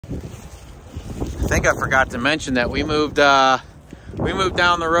think I forgot to mention that we moved down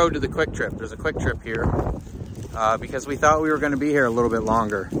the road to the Quick Trip. There's a Quick Trip here because we thought we were going to be here a little bit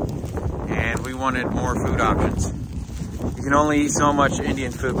longer, and we wanted more food options. You can only eat so much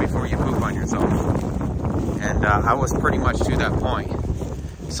Indian food before you poop on yourself, and I was pretty much to that point.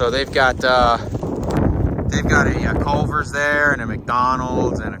 So they've got a Culver's there, and a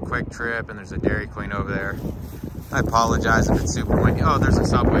McDonald's, and a Quick Trip, and there's a Dairy Queen over there. I apologize if it's super windy. Oh, there's a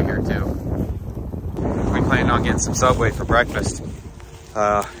Subway here too. We planned on getting some Subway for breakfast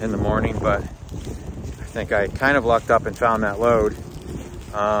in the morning, but I think I kind of lucked up and found that load.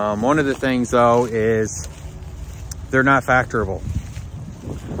 One of the things though is they're not factorable.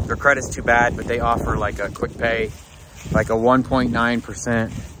 Their credit's too bad, but they offer like a quick pay, like a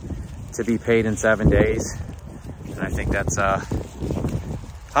 1.9% to be paid in 7 days. And I think that's, I'm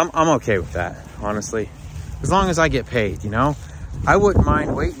okay with that, honestly. As long as I get paid, you know? I wouldn't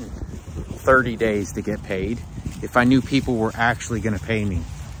mind waiting 30 days to get paid if I knew people were actually gonna pay me.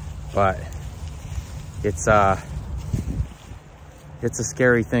 But it's a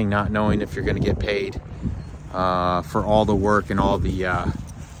scary thing not knowing if you're gonna get paid for all the work and all the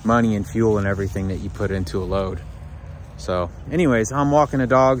money and fuel and everything that you put into a load. So anyways, I'm walking the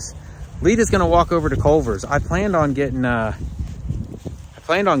dogs. Lita's gonna walk over to Culver's. I planned on getting some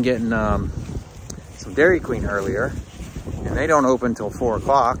Dairy Queen earlier, and they don't open till 4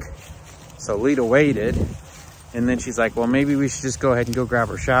 o'clock. So Lita waited, and then she's like, well, maybe we should just go ahead and go grab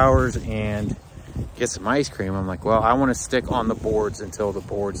our showers and get some ice cream. I'm like, well, I want to stick on the boards until the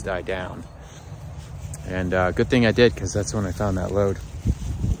boards die down. And good thing I did, because that's when I found that load.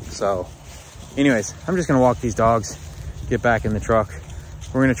 So anyways, I'm just gonna walk these dogs, get back in the truck.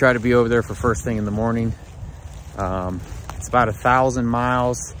 We're gonna try to be over there for first thing in the morning. It's about 1,000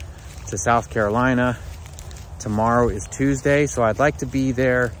 miles to South Carolina. Tomorrow is Tuesday, so I'd like to be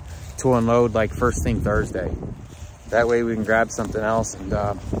there to unload like first thing Thursday. That way we can grab something else and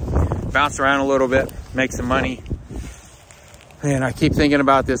bounce around a little bit, make some money. And I keep thinking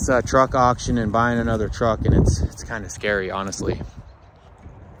about this truck auction and buying another truck, and it's kind of scary, honestly.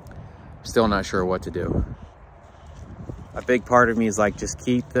 Still not sure what to do. A big part of me is like, just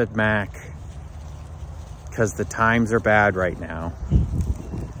keep the Mac, because the times are bad right now.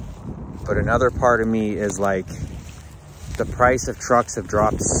 But another part of me is like, the price of trucks have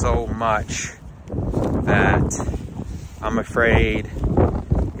dropped so much that I'm afraid.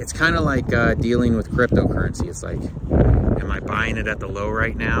 It's kind of like dealing with cryptocurrency. It's like, am I buying it at the low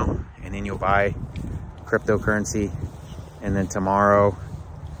right now? And then you'll buy cryptocurrency, and then tomorrow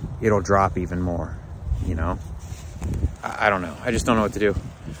it'll drop even more, you know? I don't know. I just don't know what to do.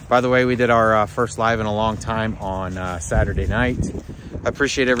 By the way, we did our first live in a long time on Saturday night. I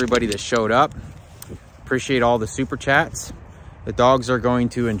appreciate everybody that showed up. Appreciate all the super chats. The dogs are going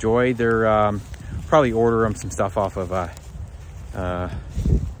to enjoy their, probably order them some stuff off of,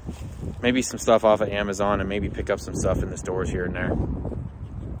 maybe some stuff off of Amazon, and maybe pick up some stuff in the stores here and there.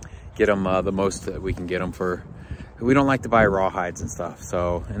 Get them the most that we can get them for. We don't like to buy raw hides and stuff.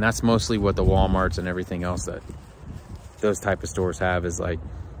 So, and that's mostly what the Walmarts and everything else that those type of stores have, is like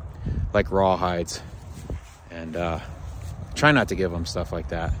raw hides. And try not to give them stuff like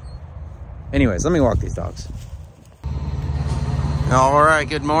that. Anyways, let me walk these dogs. All right,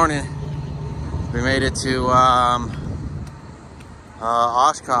 good morning. We made it to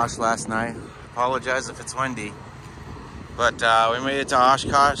Oshkosh last night. Apologize if it's windy, but we made it to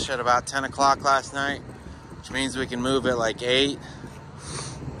Oshkosh at about 10 o'clock last night, which means we can move at like 8. Look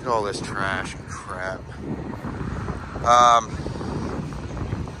at all this trash and crap.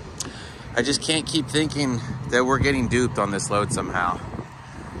 I just can't keep thinking that we're getting duped on this load somehow,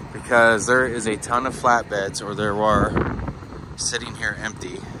 because there is a ton of flatbeds, or there were, sitting here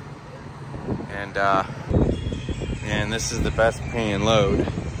empty, and this is the best paying load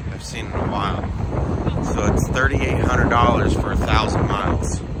I've seen in a while. So it's $3,800 for 1,000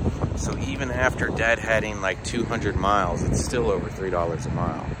 miles. So even after deadheading like 200 miles, it's still over $3 a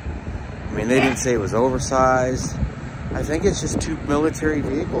mile. I mean, they didn't say it was oversized. I think it's just 2 military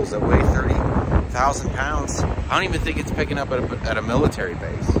vehicles that weigh 30,000 pounds. I don't even think it's picking up at a military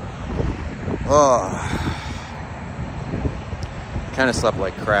base. Oh. Kind of slept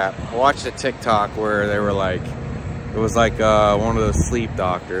like crap. I watched a TikTok where they were like, it was like one of those sleep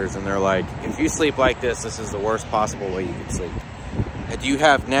doctors, and they're like, if you sleep like this is the worst possible way you can sleep. And you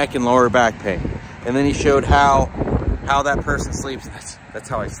have neck and lower back pain. And then he showed how that person sleeps. That's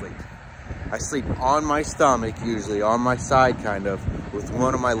how I sleep. I sleep on my stomach, usually on my side, kind of, with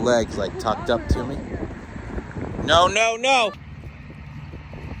one of my legs like tucked up to me. No, no, no.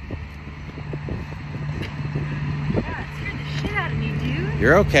 Yeah, it scared the shit out of me, dude.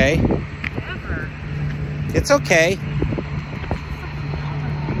 You're okay. Whatever. It's okay.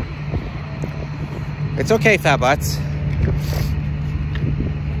 It's okay, Fat Butts.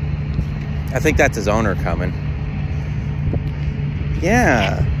 I think that's his owner coming.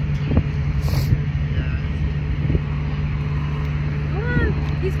 Yeah. Look,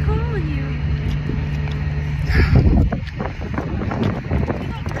 he's calling you.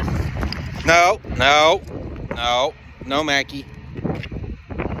 No, no, no, no, Mackie.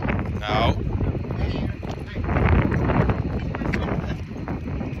 No.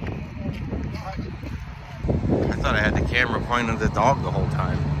 I thought I had the camera pointed at the dog the whole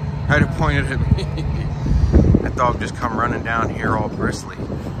time. I had it pointed at me. That dog just come running down here all bristly.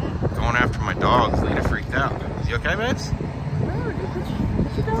 Going after my dogs. Lita freaked out. Is he okay, babes?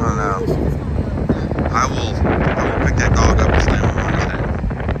 Oh no. I will pick that dog up and slam him on his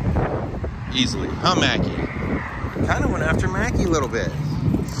head. Easily. Huh, Mackie? Kind of went after Mackie a little bit.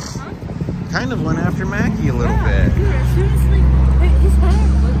 Huh? Kind of went after Mackie a little bit. Dude, as soon as like his hair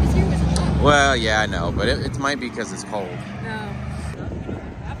was hot. Well, yeah, I know, but it might be because it's cold. No.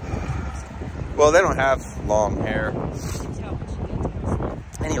 Well, they don't have long hair.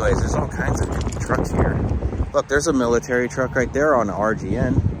 Anyways, there's all kinds of trucks here. Look, there's a military truck right there on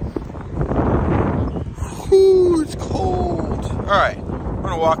RGN. Ooh, it's cold. All right, I'm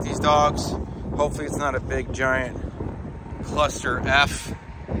gonna walk these dogs. Hopefully it's not a big, giant cluster F.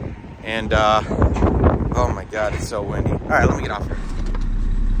 And, oh my God, it's so windy. All right, let me get off here.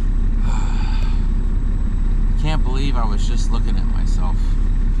 Can't believe I was just looking at myself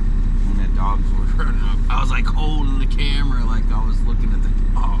when the dogs were running up. I was like holding the camera like I was looking at the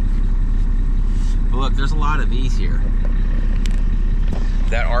dog. But look, there's a lot of these here.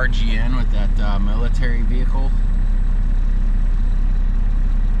 That RGN with that military vehicle.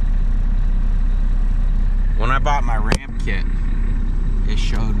 When I bought my ramp kit, it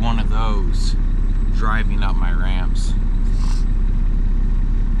showed one of those driving up my ramps.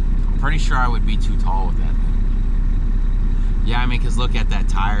 I'm pretty sure I would be too tall with that thing. Yeah, I mean, because look at that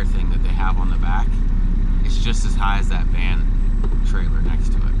tire thing that they have on the back. It's just as high as that van trailer next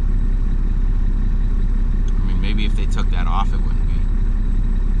to it. I mean, maybe if they took that off, it wouldn't be.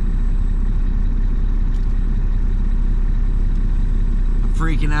 I'm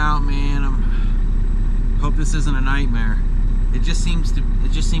freaking out, man. Hope this isn't a nightmare. It just seems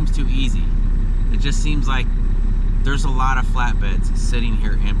too easy. It just seems like there's a lot of flatbeds sitting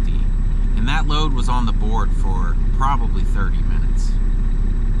here empty. And that load was on the board for probably 30 minutes.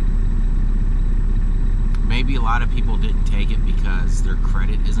 Maybe a lot of people didn't take it because their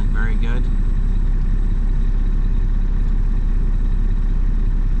credit isn't very good.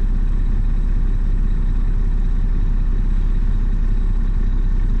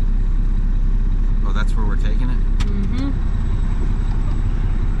 Oh, that's where we're taking it? Mm-hmm.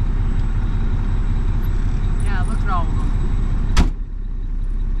 Yeah, look at all of them.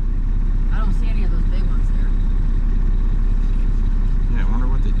 I don't see any of those big ones there. Yeah, I wonder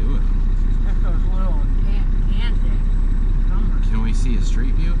what they do with them. That's those little can things. Can we see a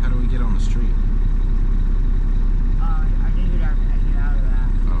street view? How do we get on the street? I did get out of that.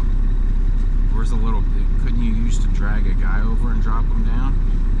 Oh. Where's the little... Couldn't you use to drag a guy over and drop him down?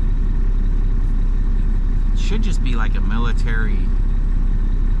 It should just be like a military...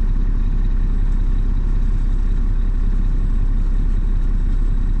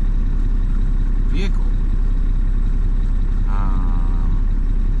 vehicle.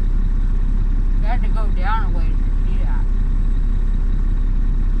 You had to go down a ways to see that.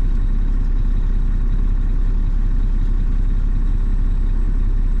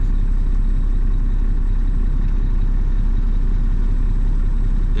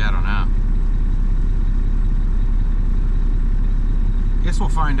 Yeah, I don't know. Guess we'll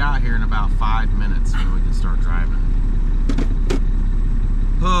find out here in about 5 minutes when we can start driving.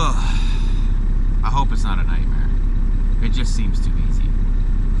 I hope it's not a nightmare. It just seems too easy.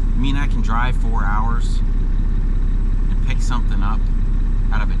 I mean, I can drive 4 hours and pick something up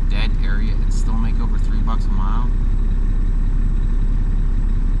out of a dead area and still make over $3 a mile.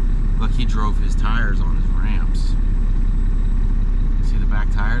 Look, he drove his tires on his ramps. See the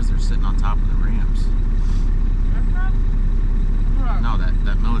back tires? They're sitting on top of the ramps. No,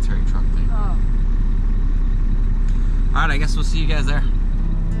 that military truck thing. Oh. All right, I guess we'll see you guys there.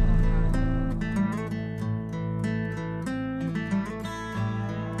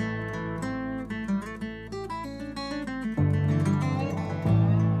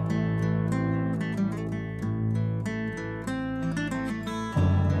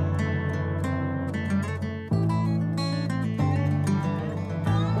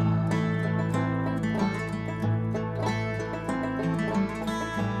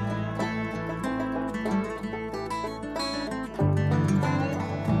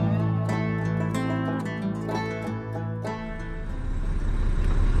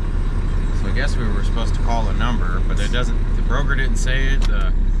 call a number, but it doesn't, the broker didn't say it,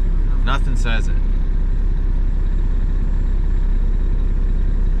 nothing says it.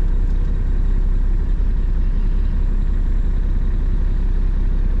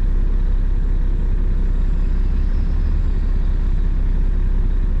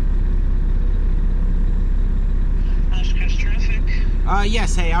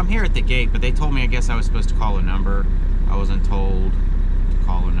 Yes, hey, I'm here at the gate, but they told me I guess I was supposed to call a number. I wasn't told to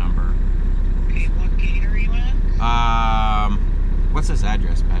call a number. Okay, what gate are you at? What's this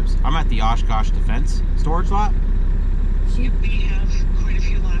address, Peps? I'm at the Oshkosh Defense storage lot. We have quite a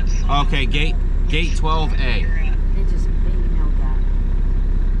few lots. So Okay, gate 12A. They emailed that.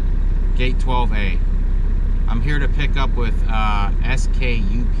 Gate 12A. I'm here to pick up with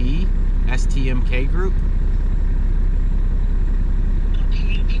SKUP, STMK Group.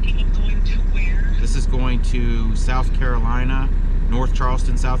 This is going to South Carolina, North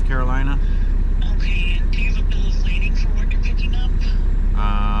Charleston, South Carolina. Okay, and do you have a bill of lading for what you're picking up?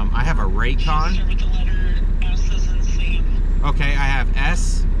 I have a Raycon. Start with the letter S as in Sam. Okay, I have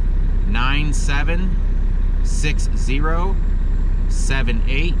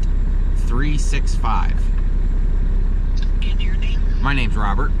S976078365. And your name? My name's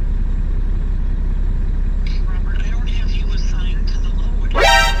Robert. Robert, I don't have you assigned to the load.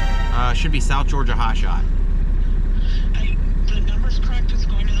 Should be South Georgia Hotshot. The number's correct, it's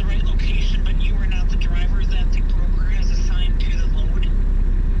going to the right location, but you are not the driver that the broker has assigned to the load.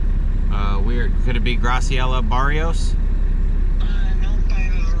 Weird. Could it be Graciela Barrios? No, by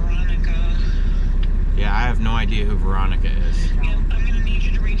Veronica. Yeah, I have no idea who Veronica is. Yeah, I'm going to need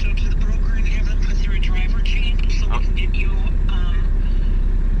you to reach out to the broker and have them put through a driver change so we can get you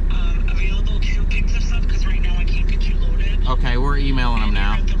available to pick this up, because right now I can't get you loaded. Okay, we're emailing them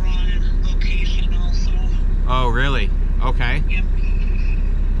now. You're at the wrong location also. Oh, really? Okay. Yep.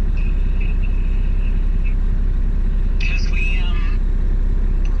 Because we're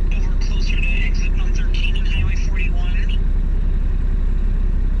over closer to exit 113 and Highway 41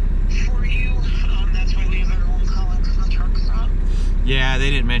 for you. That's why we have our own calling from the truck stop. Yeah, they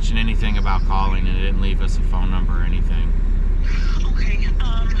didn't mention anything about calling, and it didn't leave us a phone number or anything. Okay,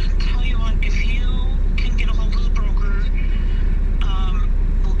 tell you what, if you can get a hold of the broker,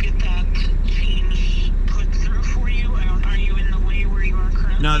 we'll get that change put through for you. Are you in the way where you are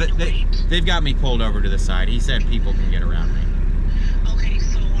currently? No, they've got me pulled over to the side. He said people can get around me. Okay,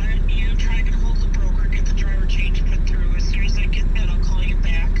 so why don't you try to get a hold of the broker, get the driver change put through. As soon as I get that, I'll call you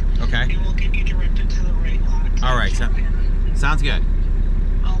back. Okay. And we'll get you directed to the right lot. All right, sounds good.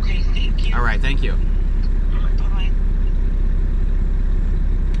 Okay, thank you. All right, thank you. Bye-bye.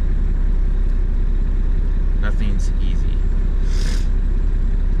 Nothing's easy.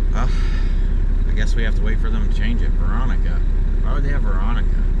 Well, I guess we have to wait for them to change it. Veronica. Why would they have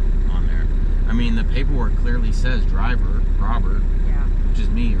Veronica on there? I mean, the paperwork clearly says driver, Robert. Yeah. Which is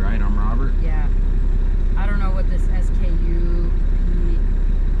me, right? I'm Robert. Yeah. I don't know what this SKUP.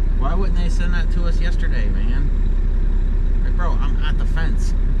 Why wouldn't they send that to us yesterday, man? Like, bro, I'm at the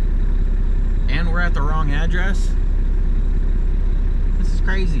fence. And we're at the wrong address? This is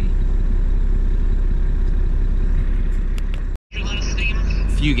crazy. Your last name?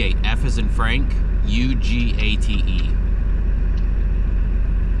 Fugate, F as in Frank, U-G-A-T-E.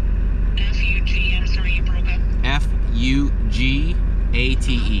 F-U-G, I'm sorry, you broke up. F-U-G-A-T-E.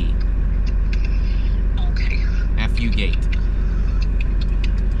 Okay. Fugate.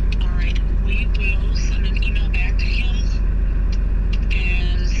 Alright, we will send an email back to him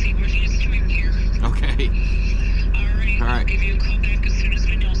and see what he's doing here. Okay. Alright, All right. I'll give you a call back as soon as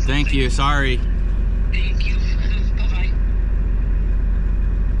we know something. Thank you, sorry. Thank you. Bye-bye.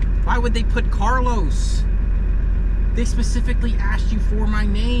 Why would they put Carlos? They specifically asked you for my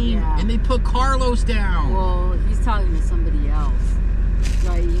name, Yeah. and they put Carlos down. Well, he's talking to somebody else. Did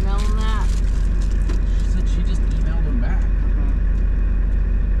I email him that? She said she just emailed him back. Okay.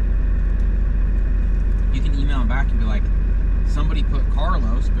 You can email him back and be like, somebody put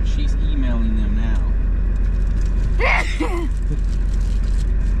Carlos, but she's emailing them now.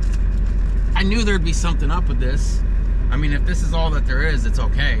 I knew there'd be something up with this. I mean, if this is all that there is, it's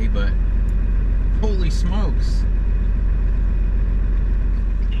okay, but holy smokes.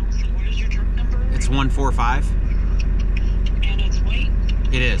 So what is your truck number? It's 145. And its weight?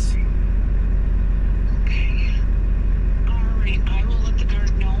 It is. Okay. Alright, I will let the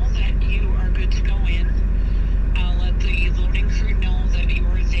guard know that you are good to go in. I'll let the loading crew know that you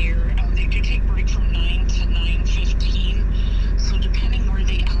are there. They do take break from 9 to 9:15. So depending where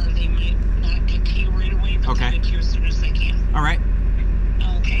they are, they might not get to you right away, but Okay. they'll get to you as soon as they can. All right.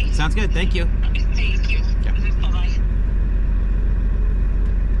 Okay. Sounds good. Thank you. Thank you. Yeah. Bye-bye.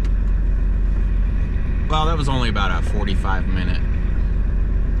 that was only about a 45-minute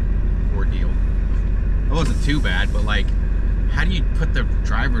ordeal. It wasn't too bad, but like, how do you put the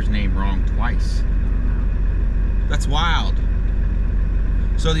driver's name wrong twice? That's wild.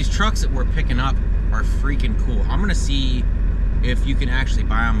 So these trucks that we're picking up are freaking cool. I'm gonna see if you can actually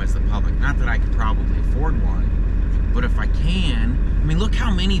buy them as the public. Not that I could probably afford one, but if I can, I mean, look how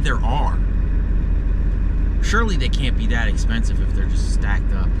many there are. Surely they can't be that expensive if they're just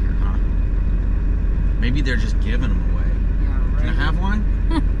stacked up here, huh? Maybe they're just giving them away. Yeah, right. Can I have one?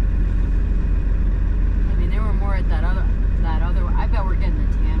 I mean, there were more at that other one. I bet we're getting the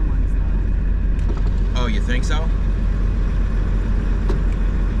tan ones though. Oh, you think so?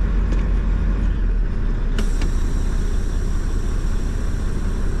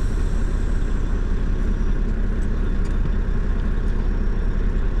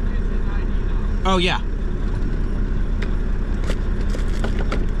 Oh, yeah.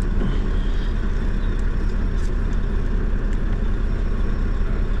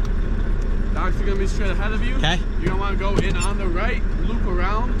 Docks are gonna be straight ahead of you. Okay. You're gonna want to go in on the right, loop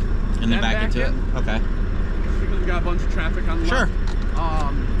around, And then back into it? Okay. Because we got a bunch of traffic on the Sure. left.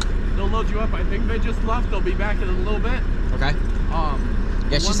 They'll load you up. I think they just left. They'll be back in a little bit. Okay.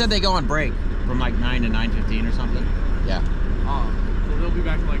 Yeah, she said they go on break from like 9 to 9:15 or something. Yeah. So they'll be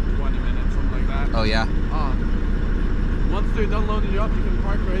back in like 20 minutes, something like that. Oh, yeah. Once they're done loading you up, you can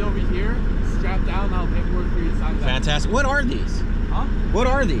park right over here, strap down, I'll paperwork for you to sign that. Fantastic. What are these? Huh? What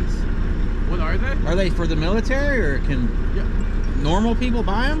are these? What are they? Are they for the military, or can normal people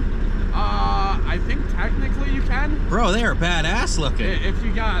buy them? I think technically you can. Bro, they are badass looking. If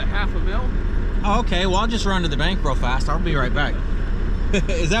you got $500,000. Oh, okay. Well, I'll just run to the bank real fast. I'll be right back.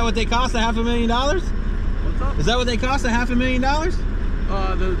 Is that what they cost? $500,000? What's up? Is that what they cost? $500,000?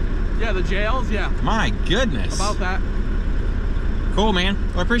 The jails, yeah. My goodness. About that. Cool, man.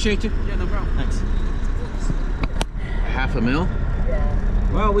 Well, I appreciate you. Yeah, no problem. Thanks. $500,000?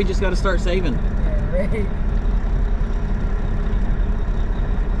 Yeah. Well, we just got to start saving. Yeah, right.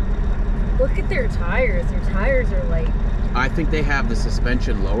 Look at their tires. Their tires are like... I think they have the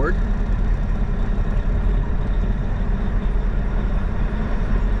suspension lowered.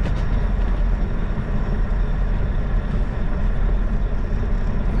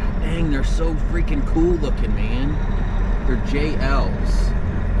 Dang, they're so freaking cool looking, man. They're JLs.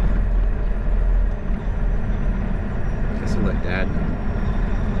 I guess I'll let Dad know.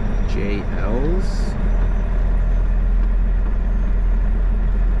 JLs.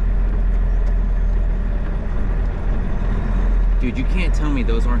 Dude, you can't tell me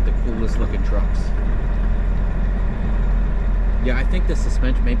those aren't the coolest looking trucks. Yeah, I think the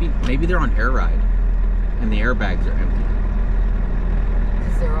suspension, maybe they're on air ride and the airbags are empty.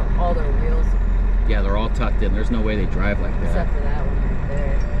 Because they're all their wheels. Yeah, they're all tucked in. There's no way they drive like that. Except for that one right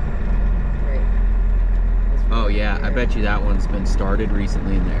there. Right. Oh yeah, I bet you that one's been started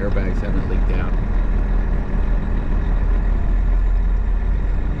recently and the airbags haven't leaked out.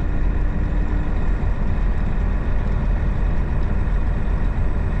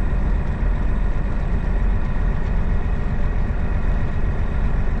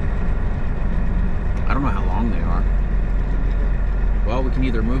 I don't know how long they are. Well, we can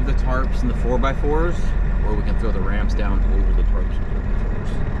either move the tarps and the 4x4s, or we can throw the ramps down over the tarps and 4x4s.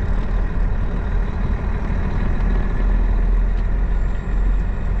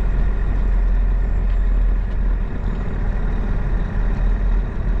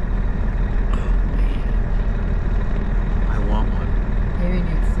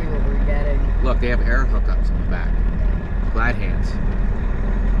 Look, they have air hookups on the back. Glad hands.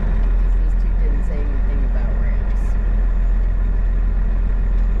 These two didn't say anything about ramps.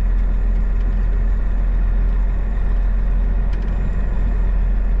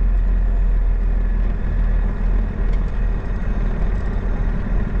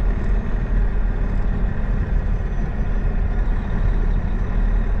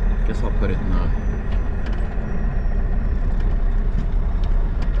 Guess I'll put it in the...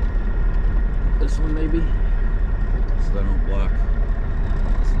 this one maybe, so I don't block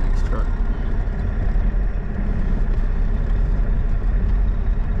this next truck.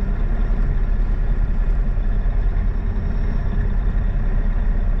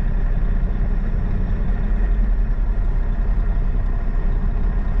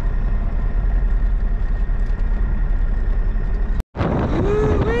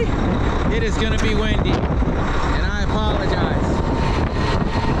 Woo-wee. It is going to be windy, and I apologize.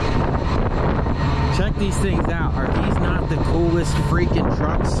 Check these things out. Are these not the coolest freaking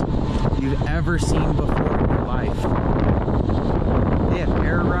trucks you've ever seen before in your life? They have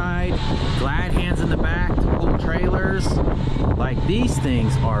air ride, glad hands in the back to pull trailers. Like, these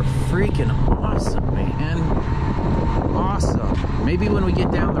things are freaking awesome, man. Awesome. Maybe when we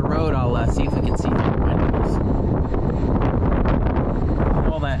get down the road, I'll see if we can see through the windows.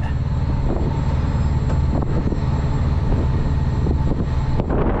 All that.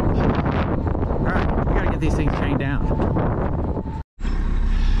 Alright, we gotta get these things chained down.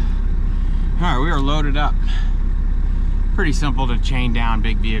 Alright, we are loaded up. Pretty simple to chain down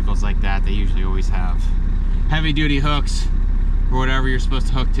big vehicles like that. They usually always have heavy duty hooks or whatever you're supposed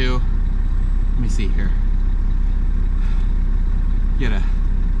to hook to. Let me see here. Get a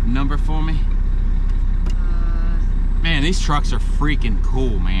number for me. Man, these trucks are freaking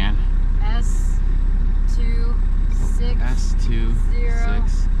cool, man. S26.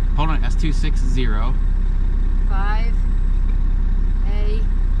 S26. Hold on, S260. 5. A.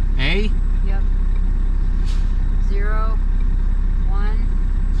 A? Yep. 0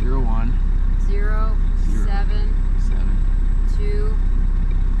 1 0 1 0 7 7 2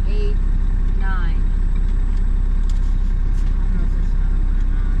 8 9.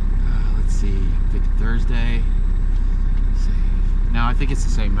 Let's see. I'm thinking Thursday. Save. No, I think it's the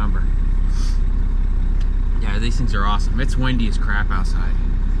same number. Yeah, these things are awesome. It's windy as crap outside.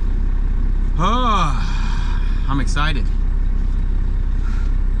 Oh, I'm excited.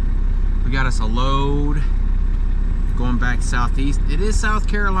 We got us a load going back southeast. It is South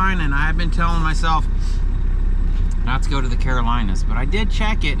Carolina, and I've been telling myself not to go to the Carolinas, but I did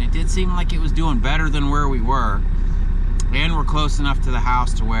check it, and it did seem like it was doing better than where we were. And we're close enough to the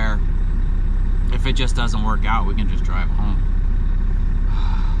house to where if it just doesn't work out, we can just drive home.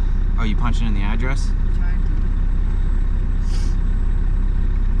 Oh, you punching in the address?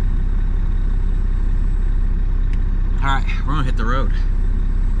 All right, we're gonna hit the road.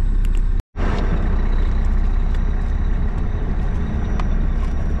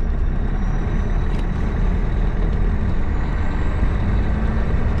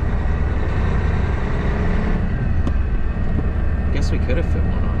 We could have fit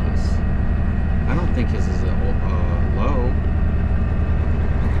one on us. I don't think his is a low.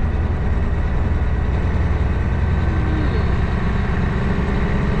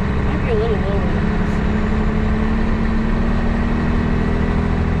 Might be a little lower.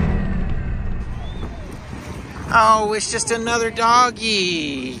 Oh, it's just another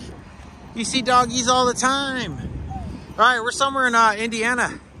doggy. You see doggies all the time. All right, we're somewhere in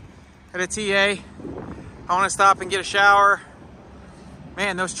Indiana at a TA. I want to stop and get a shower.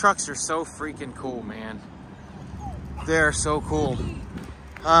 Man, those trucks are so freaking cool, man. They're so cool.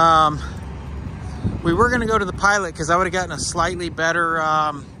 We were gonna go to the Pilot because I would have gotten a slightly better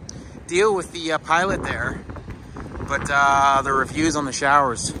deal with the Pilot there. But the reviews on the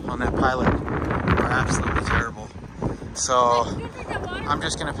showers on that Pilot are absolutely terrible. So I'm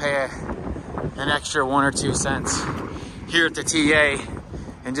just gonna pay an extra 1 or 2 cents here at the TA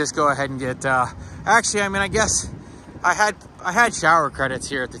and just go ahead and get, actually, I mean, I guess I had shower credits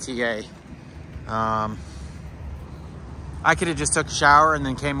here at the TA. I could have just took a shower and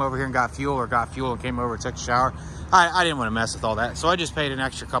then came over here and got fuel, or got fuel and came over and took a shower. I didn't want to mess with all that, so I just paid an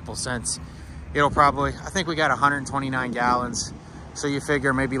extra couple cents. It'll probably, I think we got 129 gallons, so you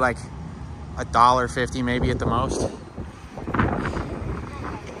figure maybe like $1.50 maybe at the most.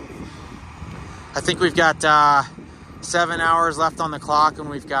 I think we've got 7 hours left on the clock,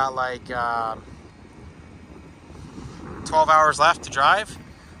 and we've got like 12 hours left to drive,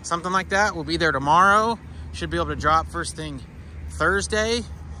 something like that. We'll be there tomorrow. Should be able to drop first thing Thursday.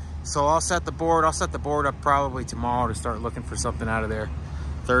 So I'll set the board up probably tomorrow to start looking for something out of there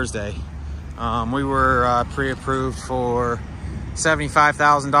Thursday. We were pre-approved for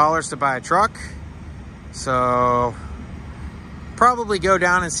 $75,000 to buy a truck. So probably go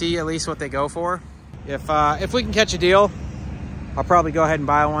down and see at least what they go for. If we can catch a deal, I'll probably go ahead and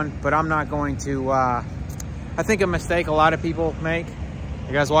buy one, but I'm not going to, I think a mistake a lot of people make.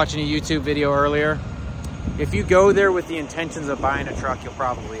 You guys watching a YouTube video earlier, if you go there with the intentions of buying a truck, you'll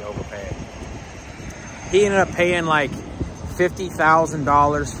probably overpay. He ended up paying like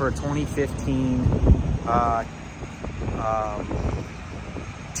 $50,000 for a 2015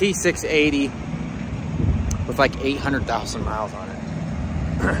 T680 with like 800,000 miles on it.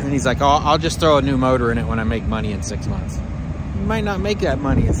 And he's like, oh, I'll just throw a new motor in it when I make money in 6 months. You might not make that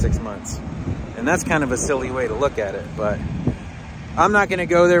money in 6 months. And that's kind of a silly way to look at it, but I'm not gonna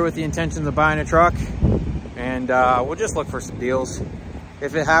go there with the intentions of buying a truck, and we'll just look for some deals.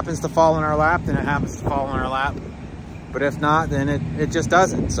 If it happens to fall in our lap, then it happens to fall in our lap. But if not, then it just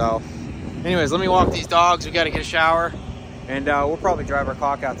doesn't. So anyways, let me walk these dogs. We gotta get a shower, and we'll probably drive our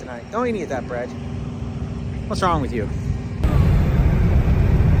clock out tonight. Don't eat any of that bread. What's wrong with you?